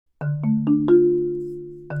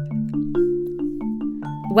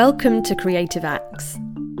Welcome to Creative Acts.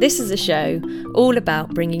 This is a show all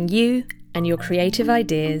about bringing you and your creative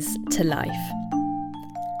ideas to life.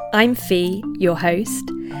 I'm Fee, your host,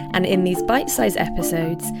 and in these bite-sized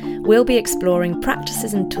episodes, we'll be exploring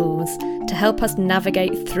practices and tools to help us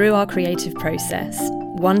navigate through our creative process,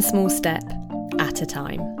 one small step at a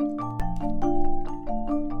time.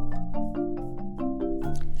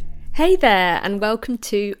 Hey there, and welcome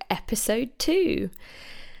to episode 2.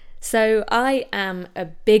 So I am a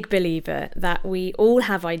big believer that we all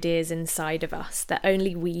have ideas inside of us that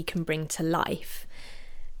only we can bring to life.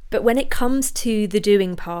 But when it comes to the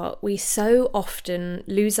doing part, we so often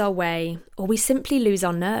lose our way or we simply lose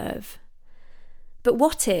our nerve. But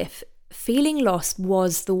what if feeling lost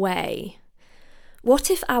was the way?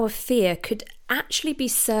 What if our fear could actually be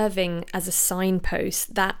serving as a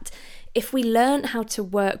signpost that, if we learn how to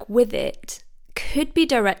work with it, could be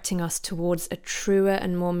directing us towards a truer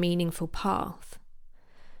and more meaningful path?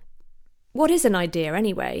 What is an idea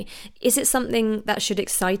anyway? Is it something that should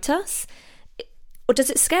excite us? Or does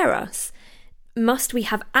it scare us? Must we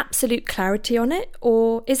have absolute clarity on it?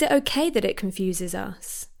 Or is it okay that it confuses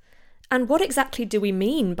us? And what exactly do we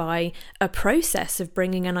mean by a process of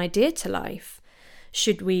bringing an idea to life?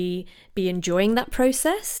 Should we be enjoying that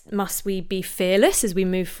process? Must we be fearless as we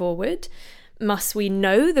move forward? Must we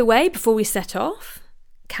know the way before we set off?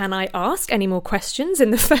 Can I ask any more questions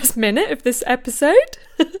in the first minute of this episode?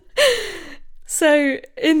 So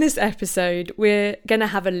in this episode, we're going to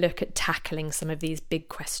have a look at tackling some of these big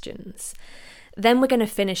questions. Then we're going to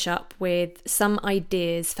finish up with some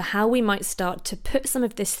ideas for how we might start to put some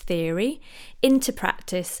of this theory into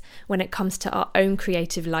practice when it comes to our own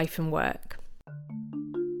creative life and work.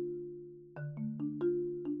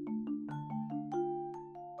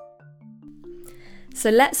 So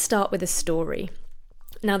let's start with a story.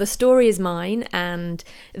 Now, the story is mine and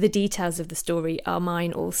the details of the story are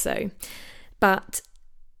mine also. But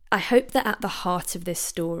I hope that at the heart of this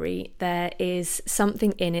story, there is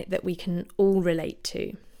something in it that we can all relate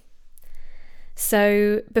to.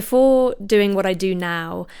 So before doing what I do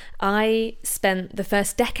now, I spent the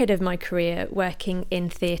first decade of my career working in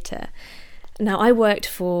theatre. Now, I worked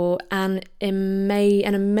for an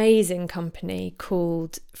amazing company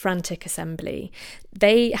called Frantic Assembly.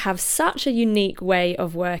 They have such a unique way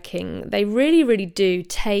of working. They really do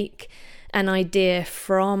take an idea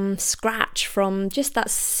from scratch, from just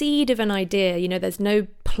that seed of an idea. You know, there's no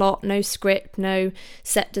plot, no script, no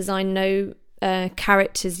set design, no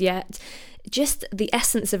characters yet. Just the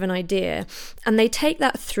essence of an idea. And they take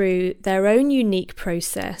that through their own unique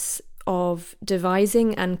process of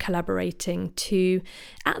devising and collaborating to,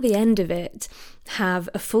 at the end of it, have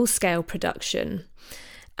a full-scale production.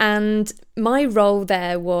 And my role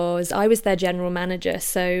there was, I was their general manager,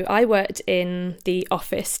 so I worked in the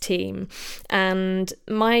office team, and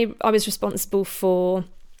I was responsible for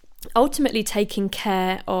ultimately taking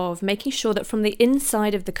care of making sure that from the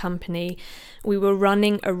inside of the company, we were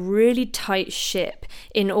running a really tight ship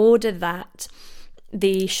in order that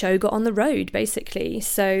the show got on the road, basically.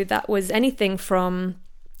 So that was anything from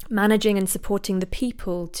managing and supporting the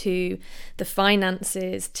people to the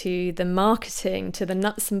finances to the marketing to the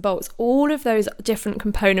nuts and bolts, all of those different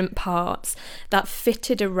component parts that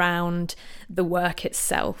fitted around the work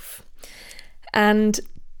itself. And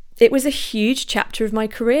it was a huge chapter of my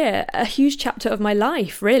career, a huge chapter of my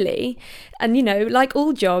life, really. And, you know, like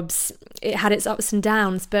all jobs, it had its ups and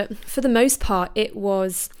downs, but for the most part, it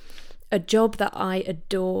was a job that I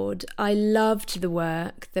adored. I loved the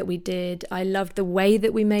work that we did. I loved the way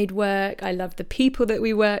that we made work. I loved the people that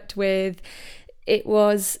we worked with. It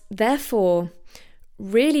was therefore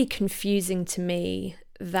really confusing to me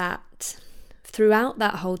that throughout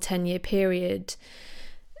that whole 10-year period,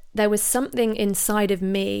 there was something inside of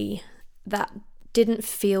me that didn't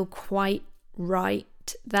feel quite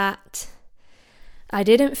right, that I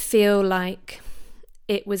didn't feel like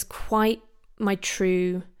it was quite my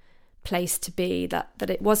true place to be, that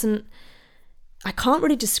it wasn't, I can't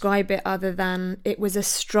really describe it other than it was a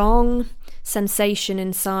strong sensation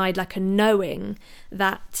inside, like a knowing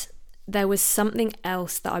that there was something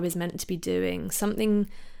else that I was meant to be doing, something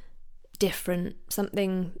different,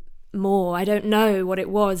 something more. I don't know what it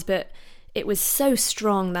was, but it was so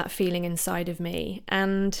strong, that feeling inside of me.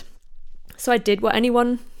 And so I did what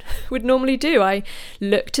anyone would normally do. I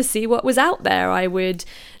looked to see what was out there. I would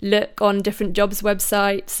look on different jobs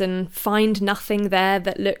websites and find nothing there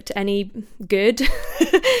that looked any good.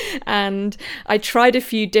 And I tried a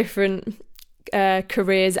few different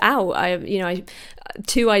careers out.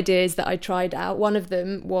 Two ideas that I tried out. One of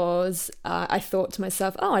them was I thought to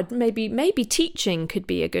myself, maybe teaching could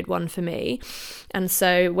be a good one for me, and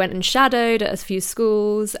so went and shadowed at a few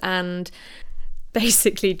schools and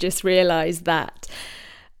basically just realised that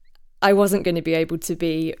I wasn't going to be able to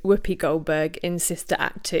be Whoopi Goldberg in Sister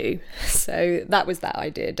Act 2. So that was that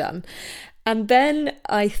idea done. And then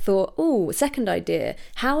I thought, second idea,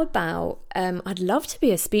 how about I'd love to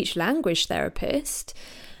be a speech language therapist.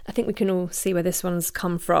 I think we can all see where this one's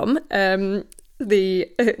come from. The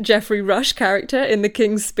Geoffrey Rush character in The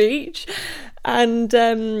King's Speech. And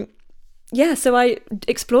so I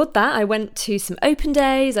explored that. I went to some open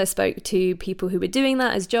days. I spoke to people who were doing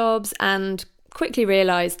that as jobs and quickly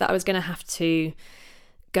realised that I was going to have to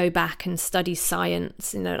go back and study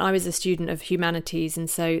science. I was a student of humanities, and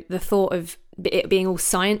so the thought of it being all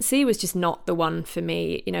sciencey was just not the one for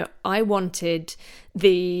me. I wanted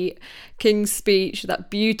the King's Speech, that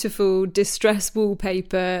beautiful distress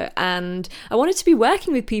wallpaper, and I wanted to be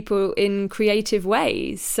working with people in creative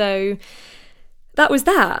ways. So that was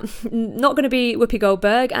that. Not going to be Whoopi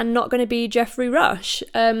Goldberg and not going to be Geoffrey Rush.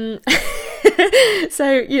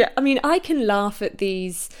 So, I can laugh at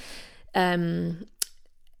these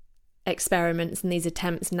experiments and these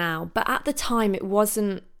attempts now, but at the time it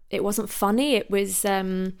wasn't funny. It was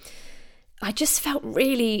I just felt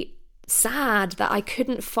really sad that I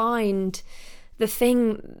couldn't find the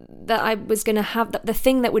thing that I was going to have, the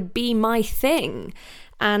thing that would be my thing.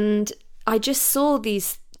 And I just saw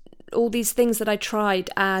all these things that I tried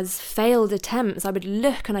as failed attempts. I would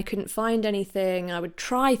look and I couldn't find anything. I would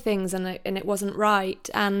try things and it wasn't right.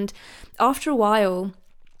 And after a while,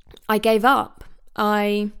 I gave up.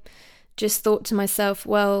 I just thought to myself,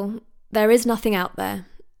 well, there is nothing out there.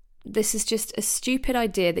 This is just a stupid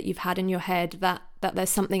idea that you've had in your head that there's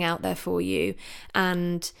something out there for you.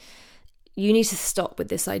 And you need to stop with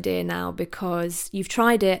this idea now, because you've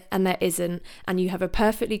tried it and there isn't, and you have a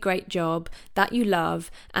perfectly great job that you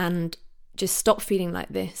love, and just stop feeling like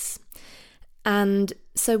this. And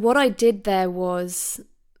so what I did there was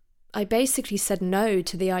I basically said no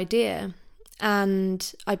to the idea,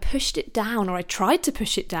 and I pushed it down, or I tried to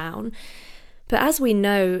push it down. But as we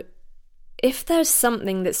know, if there's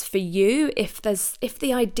something that's for you, if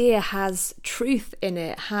the idea has truth in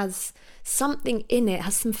it, has something in it,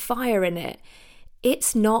 has some fire in it,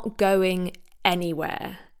 it's not going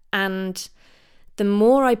anywhere. And the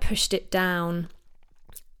more I pushed it down,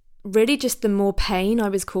 really just the more pain I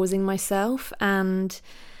was causing myself. And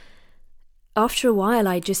after a while,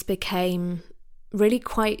 I just became really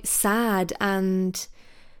quite sad, and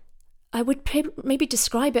I would maybe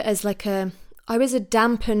describe it as I was a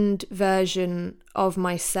dampened version of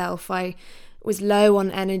myself. I was low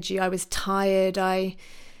on energy. I was tired. I'd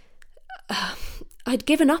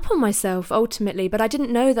given up on myself ultimately, but I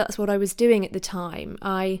didn't know that's what I was doing at the time.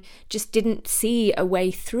 I just didn't see a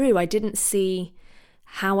way through. I didn't see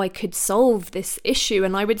how I could solve this issue.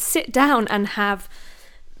 And I would sit down and have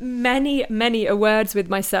many words with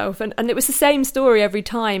myself. And it was the same story every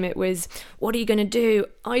time. It was, what are you going to do?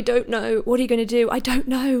 I don't know. What are you going to do? I don't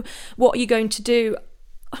know. What are you going to do?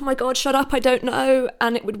 Oh my God, shut up. I don't know.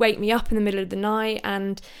 And it would wake me up in the middle of the night,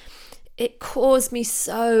 and it caused me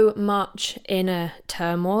so much inner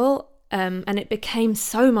turmoil, and it became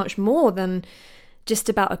so much more than just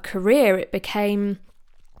about a career. It became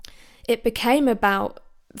about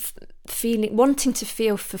wanting to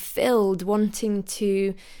feel fulfilled, wanting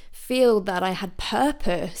to feel that I had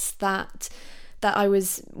purpose, that I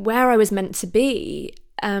was where I was meant to be.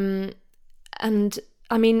 And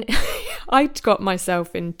I mean, I'd got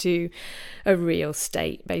myself into a real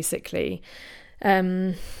state, basically.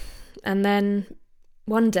 And then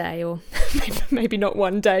one day, or maybe not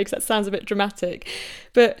one day, because that sounds a bit dramatic,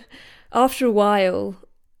 but after a while,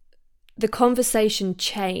 the conversation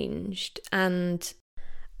changed, and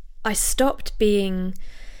I stopped being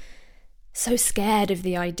so scared of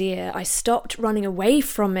the idea. I stopped running away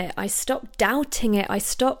from it. I stopped doubting it. I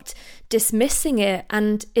stopped dismissing it.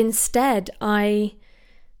 And instead, I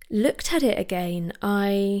looked at it again.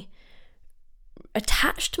 I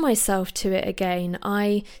attached myself to it again.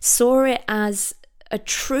 I saw it as a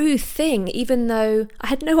true thing, even though I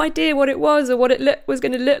had no idea what it was or what it was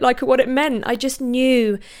going to look like or what it meant. I just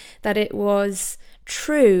knew that it was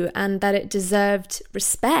true and that it deserved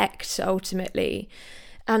respect ultimately.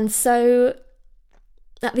 And so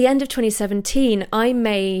at the end of 2017, I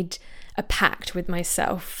made a pact with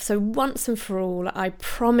myself. So once and for all, I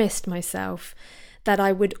promised myself that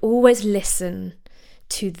I would always listen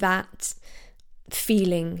to that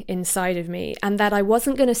feeling inside of me, and that I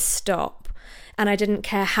wasn't going to stop and I didn't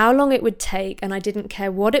care how long it would take, and I didn't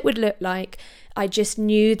care what it would look like. I just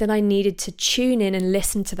knew that I needed to tune in and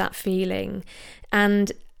listen to that feeling.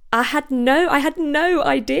 And I had no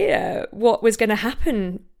idea what was going to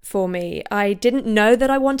happen for me. I didn't know that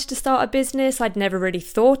I wanted to start a business. I'd never really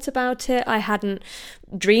thought about it. I hadn't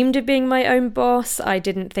dreamed of being my own boss. I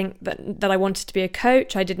didn't think that I wanted to be a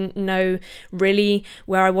coach. I didn't know really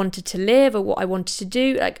where I wanted to live or what I wanted to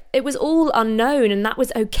do. Like, it was all unknown, and that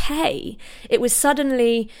was okay. It was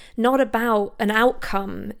suddenly not about an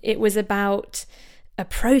outcome. It was about a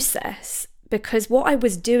process. Because what I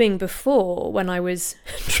was doing before, when I was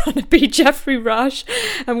trying to be Geoffrey Rush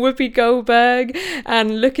and Whoopi Goldberg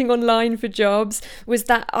and looking online for jobs, was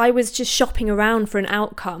that I was just shopping around for an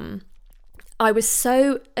outcome. I was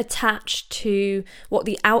so attached to what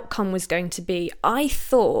the outcome was going to be. I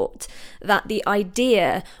thought that the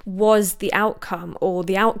idea was the outcome, or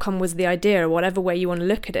the outcome was the idea, or whatever way you want to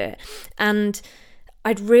look at it. And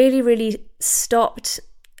I'd really, really stopped.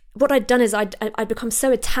 What I'd done is I'd become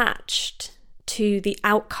so attached to the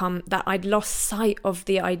outcome that I'd lost sight of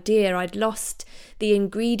the idea. I'd lost the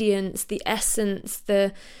ingredients, the essence,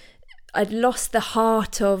 I'd lost the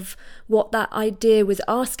heart of what that idea was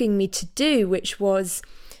asking me to do, which was,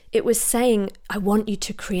 it was saying, I want you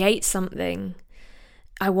to create something.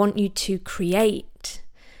 I want you to create.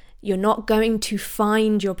 You're not going to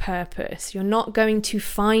find your purpose. You're not going to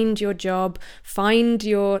find your job, find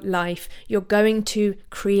your life. You're going to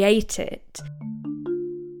create it.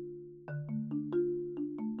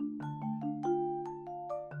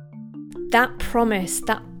 That promise,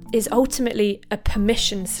 that is ultimately a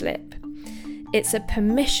permission slip. It's a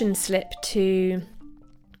permission slip to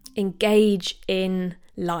engage in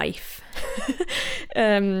life,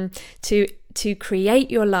 to create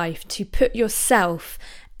your life, to put yourself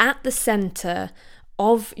at the center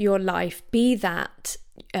of your life, be that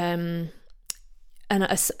an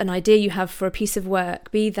idea you have for a piece of work,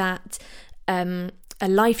 be that a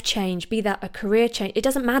life change, be that a career change. It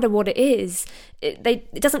doesn't matter what it is.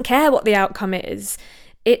 It doesn't care what the outcome is.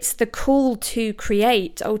 It's the call to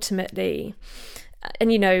create, ultimately.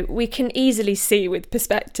 And, you know, we can easily see with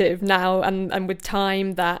perspective now and with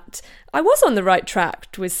time that I was on the right track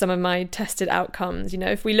with some of my tested outcomes. You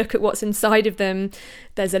know, if we look at what's inside of them,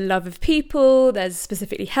 there's a love of people, there's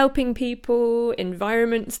specifically helping people,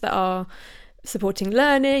 environments that are supporting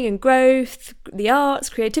learning and growth, the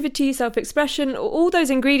arts, creativity, self-expression. All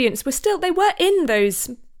those ingredients they were in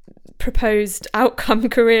those proposed outcome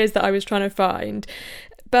careers that I was trying to find.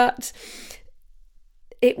 But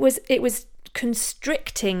it was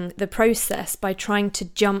constricting the process by trying to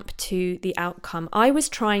jump to the outcome. I was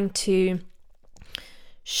trying to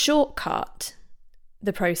shortcut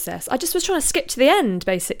the process. I just was trying to skip to the end,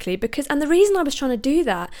 basically, and the reason I was trying to do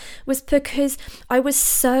that was because I was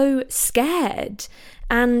so scared.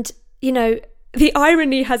 And, you know, the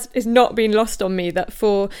irony is not been lost on me that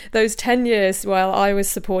for those 10 years while I was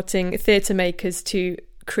supporting theatre makers to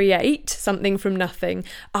create something from nothing,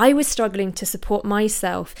 I was struggling to support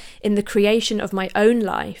myself in the creation of my own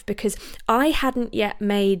life, because I hadn't yet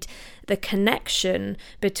made the connection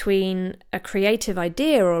between a creative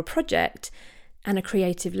idea or a project and a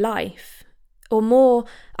creative life. Or more,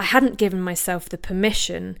 I hadn't given myself the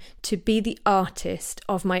permission to be the artist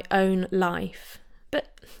of my own life. But,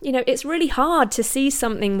 you know, it's really hard to see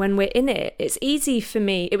something when we're in it. It was easy for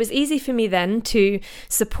me then to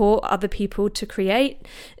support other people to create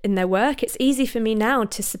in their work. It's easy for me now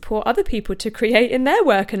to support other people to create in their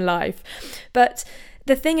work and life. But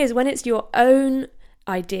the thing is, when it's your own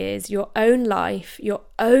ideas, your own life, your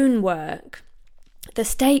own work, the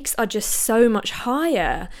stakes are just so much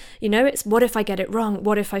higher. You know, it's what if I get it wrong?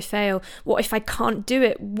 What if I fail? What if I can't do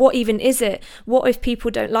it? What even is it? What if people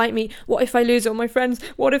don't like me? What if I lose all my friends?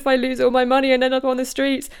 What if I lose all my money and end up on the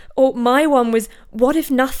streets? Or my one was, what if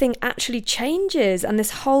nothing actually changes and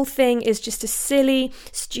this whole thing is just a silly,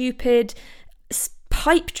 stupid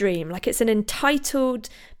pipe dream? Like, it's an entitled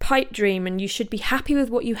pipe dream and you should be happy with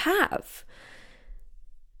what you have.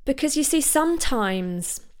 Because you see,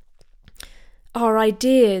 sometimes our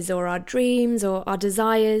ideas or our dreams or our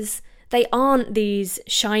desires, they aren't these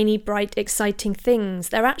shiny, bright, exciting things.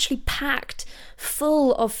 They're actually packed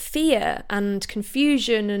full of fear and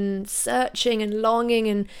confusion and searching and longing,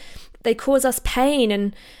 and they cause us pain.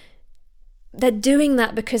 And they're doing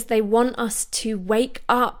that because they want us to wake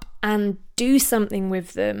up and do something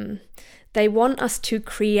with them. They want us to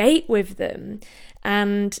create with them.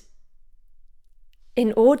 And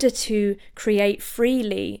in order to create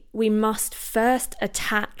freely, we must first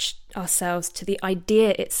attach ourselves to the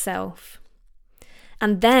idea itself.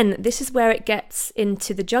 And then this is where it gets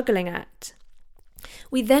into the juggling act.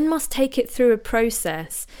 we then must take it through a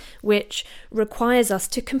process which requires us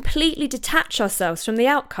to completely detach ourselves from the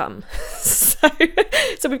outcome. So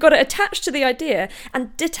we've got to attach to the idea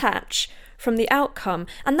and detach from the outcome.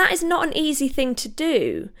 And that is not an easy thing to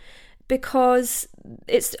do, because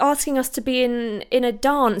it's asking us to be in a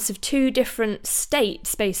dance of two different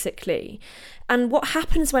states, basically. And what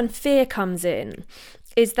happens when fear comes in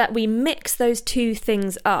is that we mix those two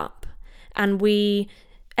things up and we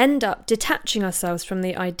end up detaching ourselves from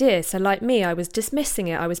the idea. So like me, I was dismissing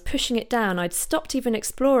it, I was pushing it down, I'd stopped even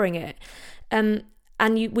exploring it.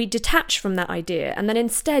 We detach from that idea, and then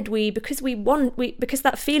instead because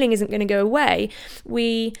that feeling isn't going to go away,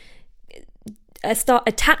 we start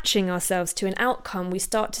attaching ourselves to an outcome. We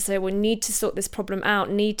start to say, well, need to sort this problem out,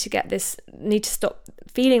 need to stop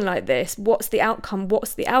feeling like this. What's the outcome?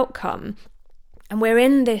 What's the outcome? And we're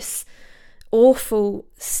in this awful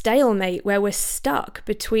stalemate where we're stuck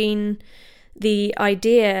between the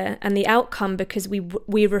idea and the outcome because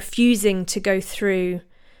we're refusing to go through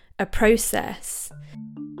a process.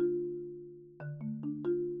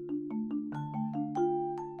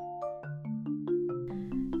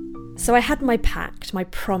 So I had my pact, my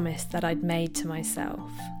promise that I'd made to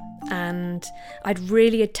myself, and I'd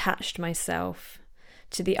really attached myself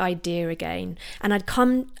to the idea again, and I'd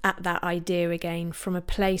come at that idea again from a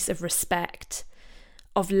place of respect,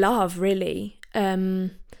 of love, really.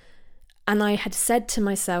 And I had said to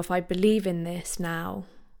myself, I believe in this now.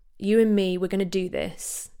 You and me, we're going to do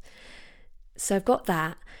this. So I've got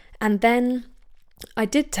that. And then I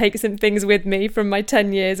did take some things with me from my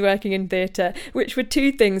 10 years working in theatre, which were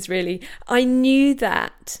two things, really. I knew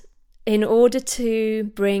that in order to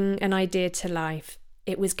bring an idea to life,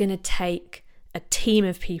 it was going to take a team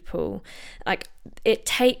of people. Like, it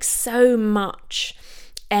takes so much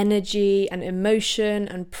energy and emotion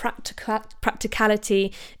and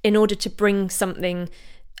practicality in order to bring something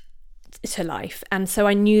to life. And so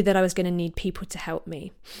I knew that I was going to need people to help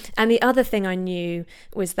me. And the other thing I knew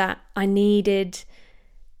was that I needed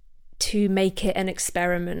to make it an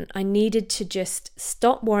experiment. I needed to just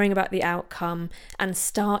stop worrying about the outcome and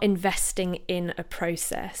start investing in a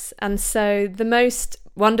process. And so the most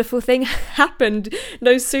wonderful thing happened.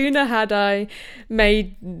 No sooner had I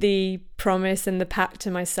made the promise and the pact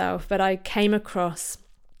to myself, but I came across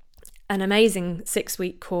an amazing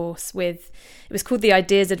 6-week course it was called the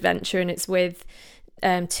Ideas Adventure, and it's with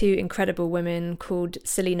two incredible women called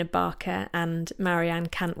Selena Barker and Marianne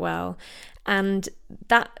Cantwell. And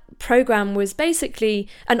that program was basically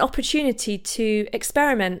an opportunity to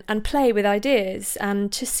experiment and play with ideas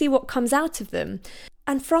and to see what comes out of them.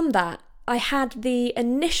 And from that, I had the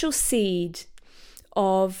initial seed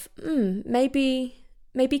of maybe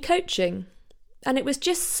coaching. And it was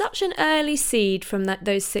just such an early seed from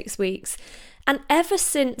those 6 weeks. And ever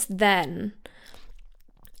since then,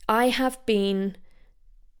 I have been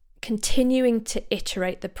continuing to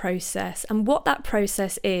iterate the process. And what that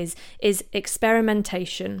process is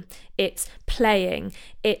experimentation. It's playing.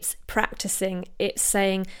 It's practicing. It's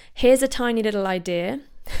saying, here's a tiny little idea.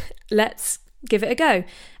 Let's give it a go.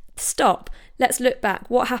 Stop. Let's look back.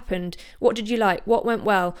 What happened? What did you like? What went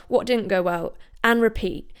well? What didn't go well? And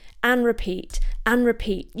repeat. And repeat and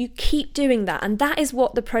repeat. You keep doing that, and that is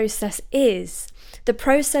what the process is. The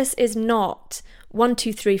process is not 1,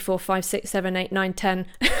 2, 3, 4, 5, 6, 7, 8, 9, 10.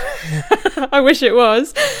 I wish it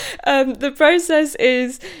was. The process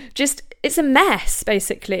is it's a mess,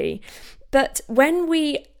 basically. But when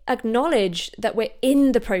we acknowledge that we're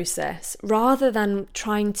in the process rather than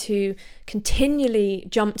trying to continually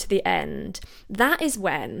jump to the end, that is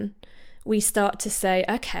when we start to say,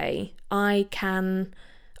 okay, I can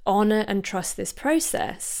honour and trust this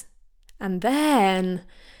process. And then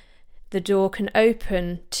the door can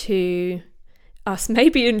open to us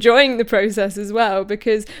maybe enjoying the process as well,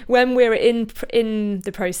 because when we're in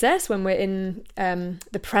the process, when we're in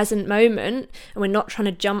the present moment, and we're not trying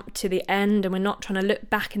to jump to the end and we're not trying to look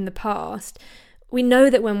back in the past, we know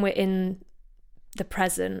that when we're in the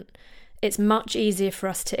present, it's much easier for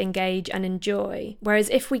us to engage and enjoy. Whereas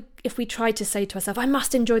if we try to say to ourselves, I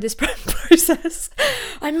must enjoy this process,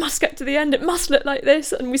 I must get to the end, it must look like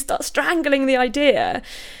this, and we start strangling the idea,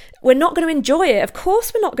 we're not going to enjoy it. Of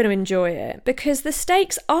course we're not going to enjoy it, because the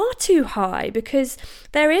stakes are too high, because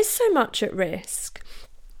there is so much at risk.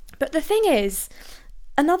 But the thing is,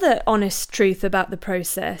 another honest truth about the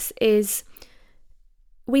process is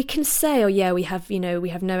we can say, oh yeah, we have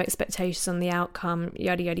no expectations on the outcome,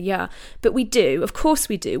 yada, yada, yada. But we do, of course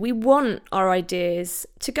we do. We want our ideas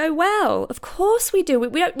to go well. Of course we do.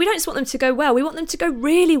 We don't just want them to go well. We want them to go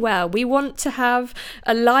really well. We want to have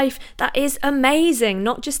a life that is amazing,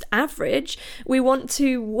 not just average. We want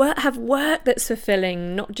to have work that's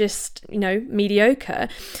fulfilling, not just, mediocre.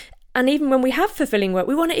 And even when we have fulfilling work,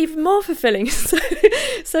 we want it even more fulfilling.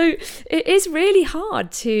 So it is really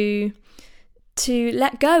hard to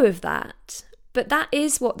let go of that. But that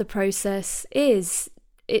is what the process is.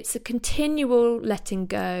 It's a continual letting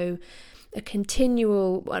go, a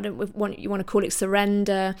continual, you want to call it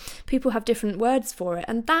surrender. People have different words for it.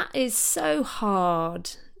 And that is so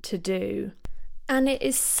hard to do. And it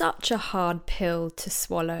is such a hard pill to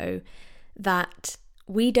swallow that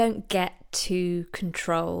we don't get to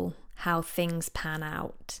control how things pan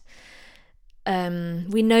out.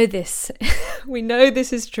 We know this. We know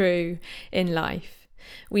this is true in life.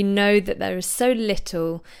 We know that there is so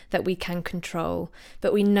little that we can control,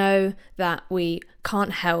 but we know that we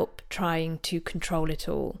can't help trying to control it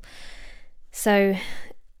all. So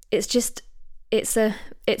it's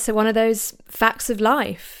one of those facts of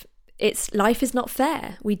life. Life is not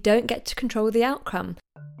fair. We don't get to control the outcome.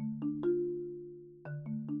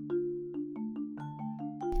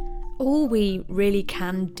 All we really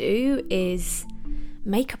can do is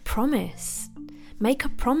make a promise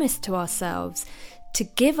to ourselves, to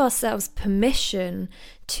give ourselves permission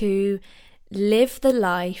to live the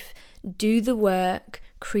life, do the work,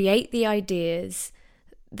 create the ideas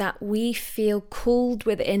that we feel called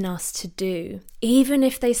within us to do, even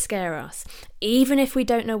if they scare us, even if we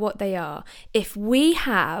don't know what they are. If we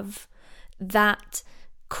have that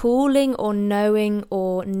calling or knowing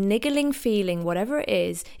or niggling feeling, whatever it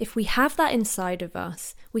is, if we have that inside of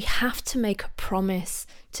us, we have to make a promise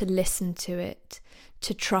to listen to it,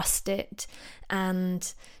 to trust it,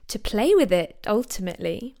 and to play with it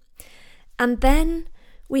ultimately. And then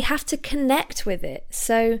we have to connect with it.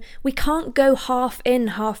 So we can't go half in,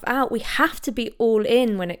 half out. We have to be all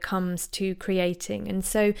in when it comes to creating. And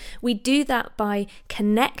so we do that by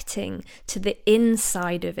connecting to the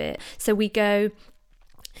inside of it. So we go,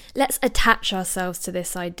 let's attach ourselves to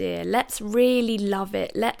this idea. Let's really love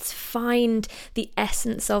it. Let's find the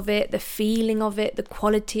essence of it, the feeling of it, the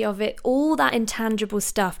quality of it, all that intangible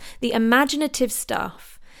stuff, the imaginative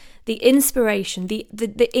stuff, the inspiration,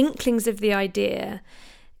 the inklings of the idea.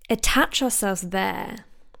 Attach ourselves there.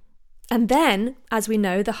 And then, as we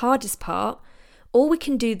know, the hardest part, all we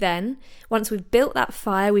can do then, once we've built that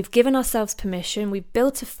fire, we've given ourselves permission, we've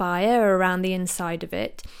built a fire around the inside of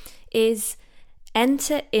it, is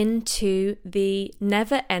enter into the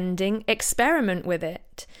never-ending experiment with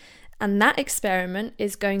it. And that experiment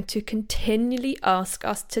is going to continually ask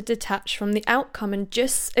us to detach from the outcome and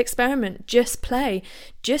just experiment, just play,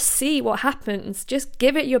 just see what happens, just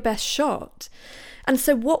give it your best shot. And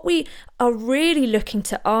so what we are really looking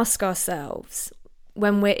to ask ourselves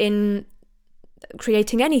when we're in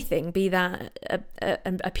creating anything, be that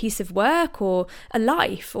a piece of work or a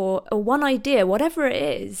life or one idea, whatever it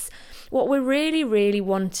is, what we're really, really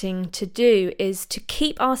wanting to do is to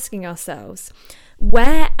keep asking ourselves,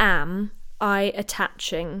 where am I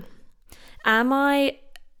attaching? Am I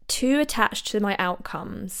too attached to my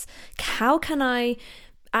outcomes? How can I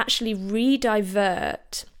actually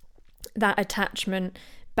redivert that attachment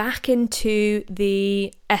back into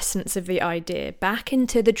the essence of the idea, back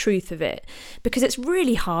into the truth of it? Because it's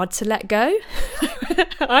really hard to let go.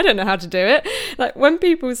 I don't know how to do it. Like when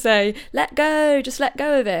people say, let go, just let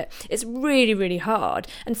go of it, it's really, really hard.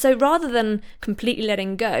 And so rather than completely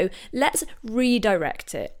letting go, let's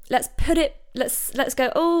redirect it. Let's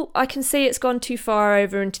go, oh, I can see it's gone too far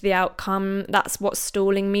over into the outcome. That's what's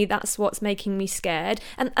stalling me. That's what's making me scared.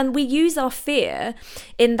 And we use our fear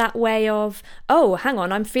in that way of, oh, hang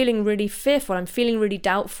on, I'm feeling really fearful. I'm feeling really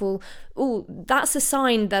doubtful. Oh, that's a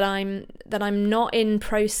sign that I'm not in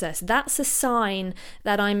process. That's a sign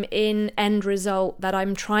that I'm in end result, that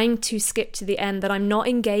I'm trying to skip to the end, that I'm not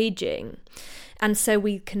engaging. And so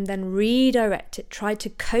we can then redirect it, try to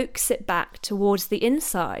coax it back towards the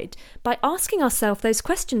inside by asking ourselves those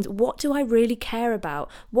questions. What do I really care about?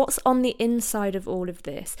 What's on the inside of all of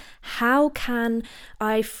this? How can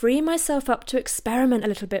I free myself up to experiment a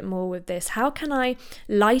little bit more with this? How can I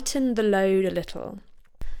lighten the load a little?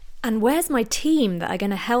 And where's my team that are going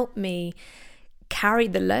to help me carry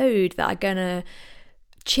the load, that are going to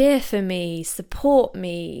cheer for me, support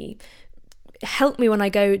me, help me when I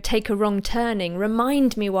go take a wrong turning,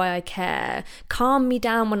 remind me why I care, calm me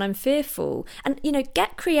down when I'm fearful. And,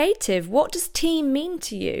 get creative. What does team mean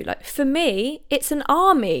to you? Like, for me, it's an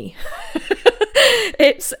army.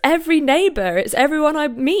 It's every neighbour, it's everyone I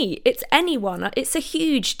meet, it's anyone. It's a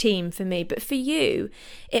huge team for me. But for you,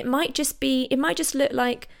 it might just look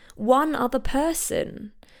like one other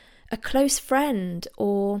person, a close friend,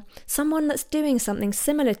 or someone that's doing something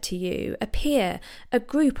similar to you, a peer, a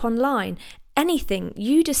group online. Anything,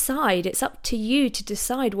 you decide. It's up to you to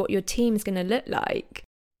decide what your team's going to look like.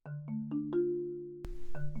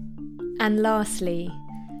 And lastly,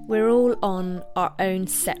 we're all on our own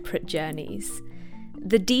separate journeys.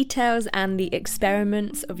 The details and the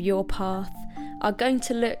experiments of your path are going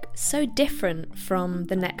to look so different from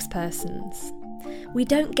the next person's. We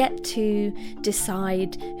don't get to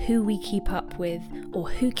decide who we keep up with or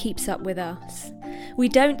who keeps up with us. We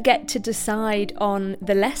don't get to decide on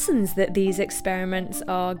the lessons that these experiments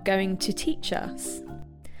are going to teach us.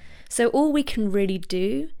 So all we can really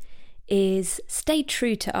do is stay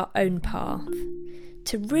true to our own path,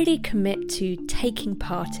 to really commit to taking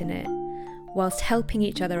part in it, whilst helping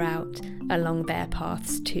each other out along their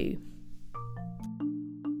paths too.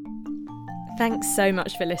 Thanks so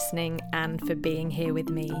much for listening and for being here with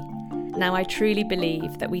me. Now, I truly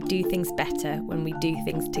believe that we do things better when we do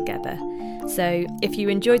things together. So if you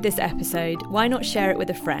enjoyed this episode, why not share it with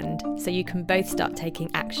a friend so you can both start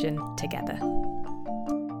taking action together?